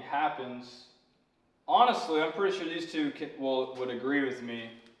anything happens, honestly, I'm pretty sure these two would agree with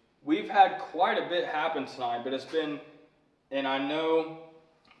me. We've had quite a bit happen tonight, but it's been, and I know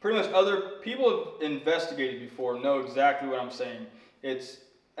pretty much other people have investigated before, know exactly what I'm saying. It's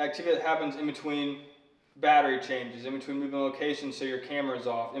activity that happens in between battery changes, in between moving locations so your camera's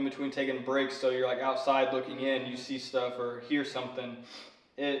off, in between taking breaks so you're like outside looking in, you see stuff or hear something.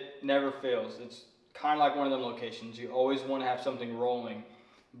 It never fails. It's kind of like one of them locations. You always want to have something rolling.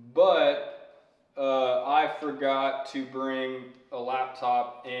 But I forgot to bring a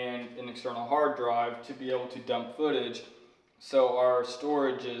laptop and an external hard drive to be able to dump footage. So our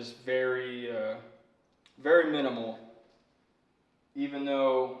storage is very, very minimal. Even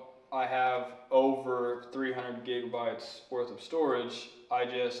though I have over 300 gigabytes worth of storage, I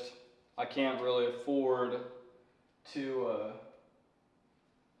can't really afford to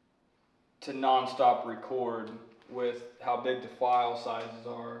non-stop record with how big the file sizes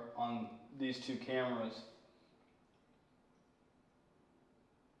are on these two cameras.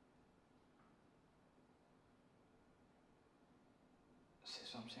 See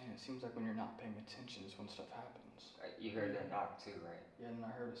what I'm saying? It seems like when you're not paying attention is when stuff happens. You heard that knock too, right? Yeah, and I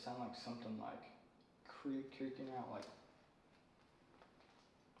heard it sound like something like creaking out, like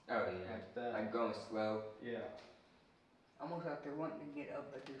Oh yeah. like that. Like going slow. Yeah. Almost like they're wanting to get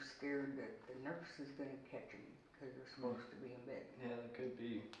up, but they're scared that the nurse is gonna catch them because they're supposed to be in bed. Yeah, that could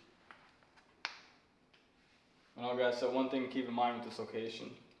be. And all guys, so one thing to keep in mind with this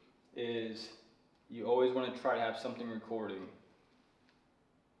location is you always want to try to have something recording,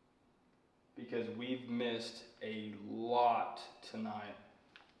 because we've missed a lot tonight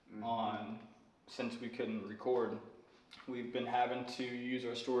on since we couldn't record. We've been having to use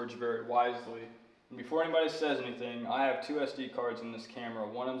our storage very wisely. And before anybody says anything, I have two SD cards in this camera.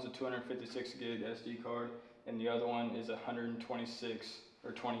 One of them's a 256 gig SD card, and the other one is a 126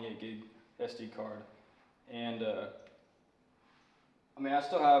 or 28 gig SD card. And I mean, I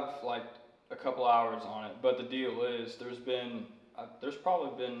still have like a couple hours on it, but the deal is there's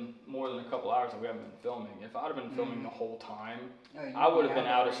probably been more than a couple hours that we haven't been filming. If I'd have been filming the whole time, I would have been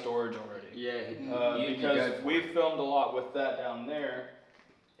out of storage already. Yeah, because we filmed a lot with that down there,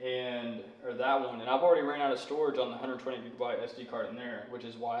 or that one, and I've already ran out of storage on the 120 gigabyte SD card in there, which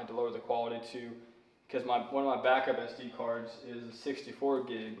is why I had to lower the quality to, because one of my backup SD cards is a 64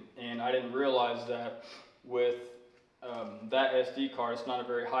 gig, and I didn't realize that with that SD card, it's not a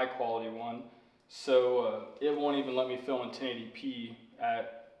very high quality one. So it won't even let me film in 1080p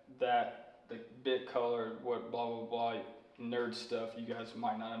at the bit color, what blah blah blah nerd stuff you guys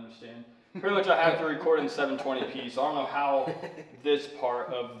might not understand. Pretty much I have to record in 720p, so I don't know how this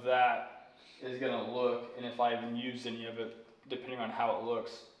part of that is gonna look, and if I even use any of it, depending on how it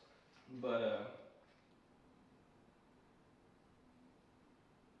looks. But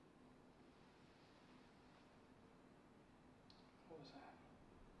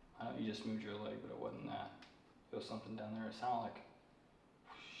I know you just moved your leg, but it wasn't that. It was something down there. It sounded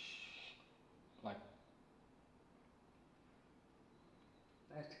like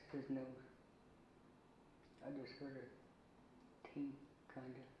That's his nose. I just heard a ting,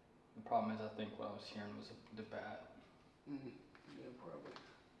 kinda. the problem is I think what I was hearing was the bat. Yeah, probably.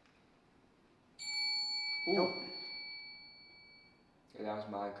 Ooh. Nope. Yeah, that was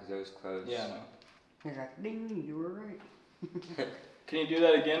mine because it was close. Yeah, I know. He's like, ding, you were right. Can you do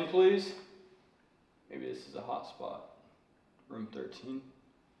that again, please? Maybe this is a hot spot. Room 13.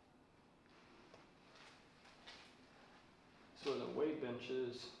 This is where the weight bench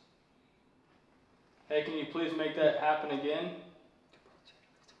is. Hey, can you please make that happen again?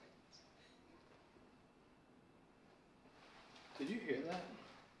 Did you hear that?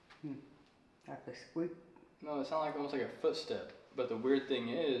 Like a squeak. No, it sounded like almost like a footstep. But the weird thing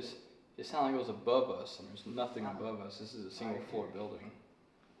is, it sounded like it was above us, and there's nothing above us. This is a single floor building.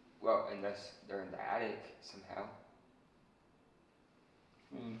 Well, unless they're in the attic somehow.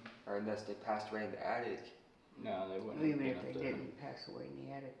 Or unless they passed away in the attic. No, they wouldn't. Even have if been they up there. didn't pass away in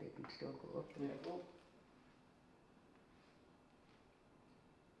the attic, they can still go up there. Yeah, well.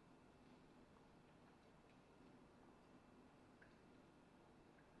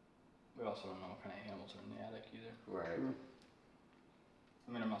 We also don't know what kind of animals are in the attic either. Right.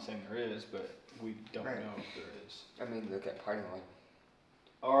 I mean, I'm not saying there is, but we don't Right. know if there is. I mean, look at Paranormal.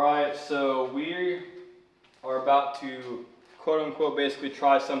 Alright, so we are about to quote unquote basically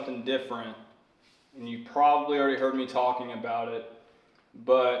try something different. And you probably already heard me talking about it.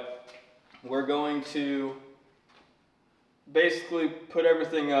 But we're going to basically put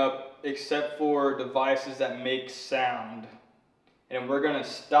everything up except for devices that make sound. And we're going to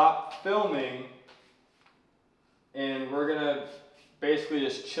stop filming and we're going to basically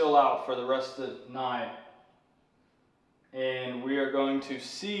just chill out for the rest of the night. And we are going to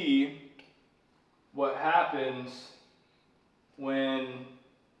see what happens when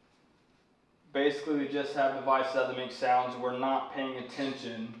basically we just have devices that make sounds, we're not paying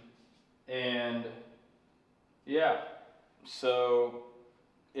attention, and yeah, so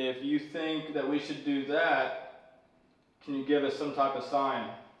if you think that we should do that, can you give us some type of sign?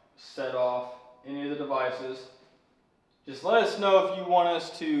 Set off any of the devices. Just let us know if you want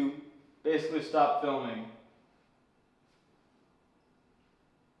us to basically stop filming.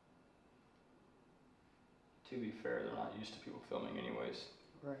 To be fair, they're not used to people filming anyways.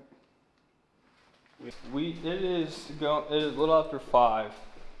 Right. It is a little after 5,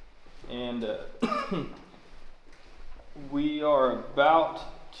 and we are about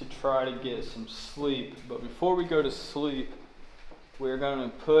to try to get some sleep. But before we go to sleep, we're going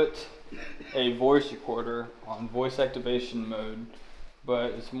to put a voice recorder on voice activation mode,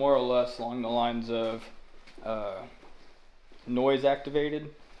 but it's more or less along the lines of noise activated.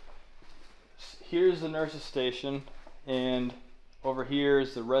 Here's the nurse's station, and over here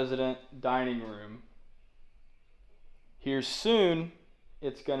is the resident dining room. Here soon,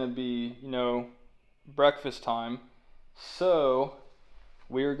 it's gonna be, breakfast time. So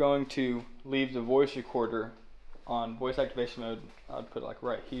we're going to leave the voice recorder on voice activation mode. I'd put it like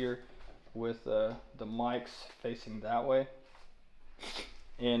right here with the mics facing that way.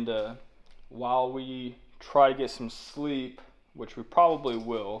 And while we try to get some sleep, which we probably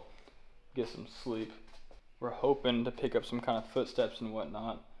will get some sleep, we're hoping to pick up some kind of footsteps and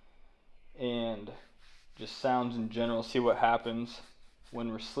whatnot, and just sounds in general, see what happens when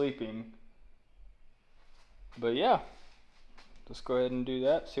we're sleeping. But yeah, let's go ahead and do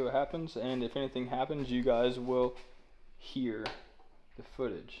that, see what happens, and if anything happens, you guys will hear the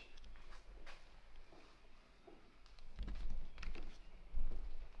footage.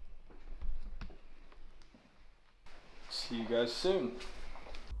 See you guys soon.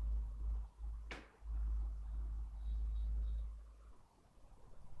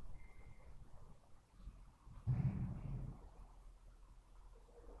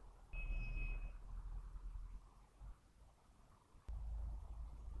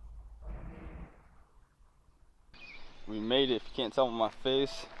 We made it, if you can't tell by my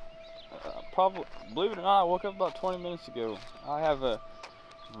face. Probably, believe it or not, I woke up about 20 minutes ago. I have a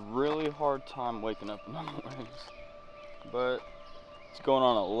really hard time waking up in the mornings. But it's going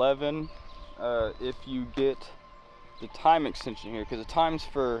on 11. If you get the time extension here, because the times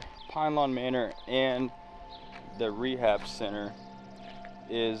for Pine Lawn Manor and the Rehab Center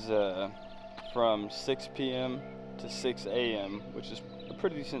is from 6 p.m. to 6 a.m., which is a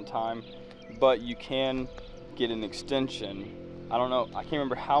pretty decent time, but you can get an extension. I don't know, I can't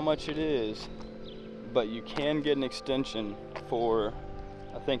remember how much it is, but you can get an extension for,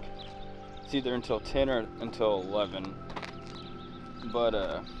 I think it's either until 10 or until 11.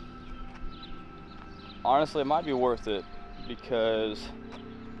 But honestly, it might be worth it, because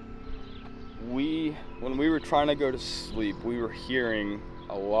when we were trying to go to sleep, we were hearing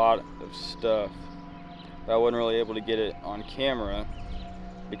a lot of stuff, but I wasn't really able to get it on camera,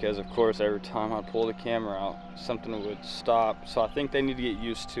 because of course every time I pull the camera out, something would stop. So I think they need to get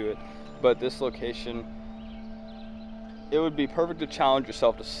used to it. But this location, it would be perfect to challenge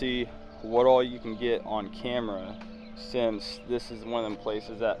yourself to see what all you can get on camera, since this is one of them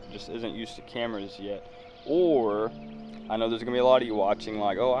places that just isn't used to cameras yet. Or, I know there's gonna be a lot of you watching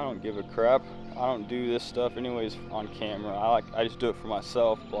like, oh, I don't give a crap, I don't do this stuff anyways on camera, I just do it for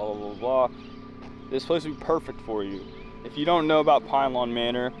myself, blah blah blah blah. This place would be perfect for you. If you don't know about Pine Lawn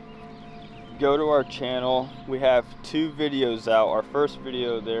Manor, go to our channel. We have 2 videos out. Our first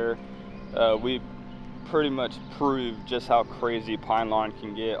video there, we pretty much proved just how crazy Pine Lawn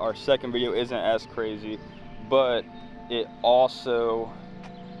can get. Our second video isn't as crazy, but it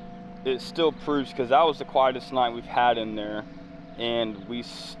still proves, because that was the quietest night we've had in there, and we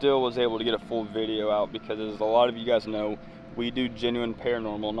still was able to get a full video out, because as a lot of you guys know, we do genuine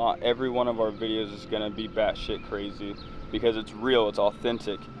paranormal. Not every one of our videos is gonna be batshit crazy, because it's real, it's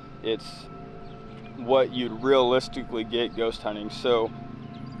authentic, it's what you'd realistically get ghost hunting. So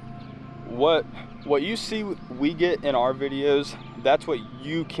what you see we get in our videos, that's what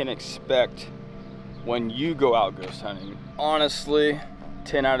you can expect when you go out ghost hunting. Honestly,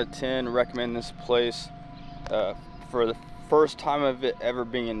 10 out of 10. Recommend this place. For the first time of it ever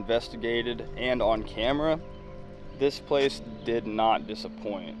being investigated and on camera, this place did not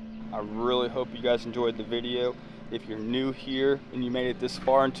disappoint. I really hope you guys enjoyed the video. If you're new here and you made it this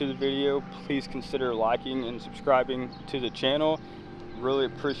far into the video, please consider liking and subscribing to the channel. Really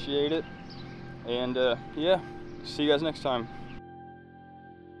appreciate it. And yeah, see you guys next time.